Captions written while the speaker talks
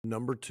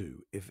Number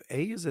two, if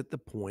A is at the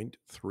point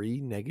 3,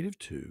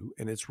 -2,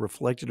 and it's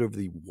reflected over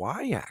the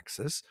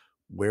y-axis,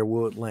 where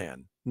will it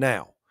land?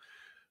 Now,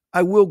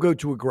 I will go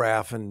to a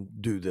graph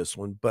and do this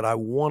one, but I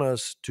want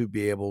us to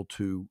be able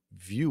to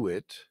view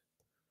it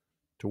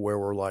to where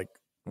we're like,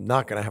 I'm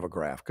not going to have a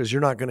graph because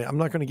I'm not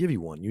going to give you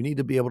one. You need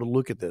to be able to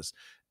look at this.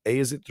 A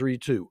is at 3,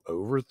 2,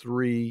 over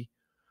 3,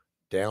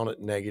 down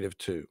at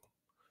 -2.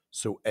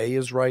 So A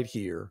is right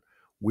here.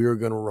 We're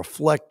going to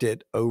reflect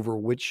it over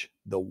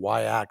the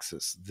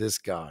y-axis, this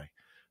guy.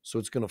 So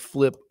it's going to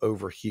flip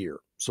over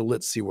here. So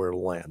let's see where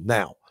it'll land.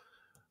 Now,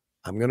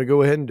 I'm going to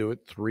go ahead and do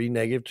it. 3,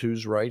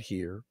 -2's right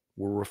here.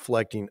 We're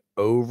reflecting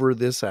over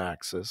this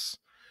axis.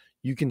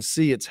 You can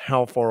see it's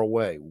how far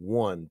away,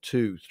 1,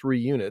 2, 3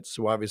 units.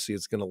 So obviously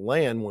it's going to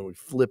land when we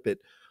flip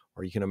it,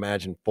 or you can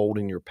imagine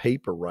folding your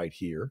paper right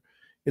here.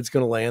 It's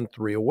going to land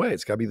 3 away.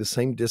 It's got to be the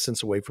same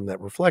distance away from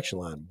that reflection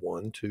line,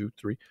 1, 2,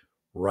 3,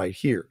 right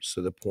here.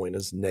 So the point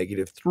is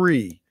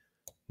 -3,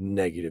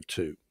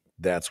 -2.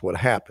 That's what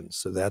happens.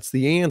 So that's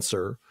the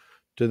answer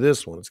to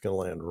this one. It's going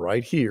to land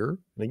right here.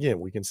 And again,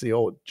 we can see,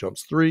 oh, it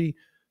jumps 3.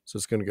 So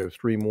it's going to go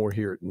 3 more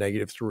here at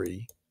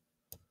 -3,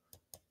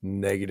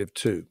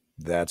 -2.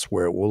 That's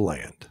where it will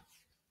land.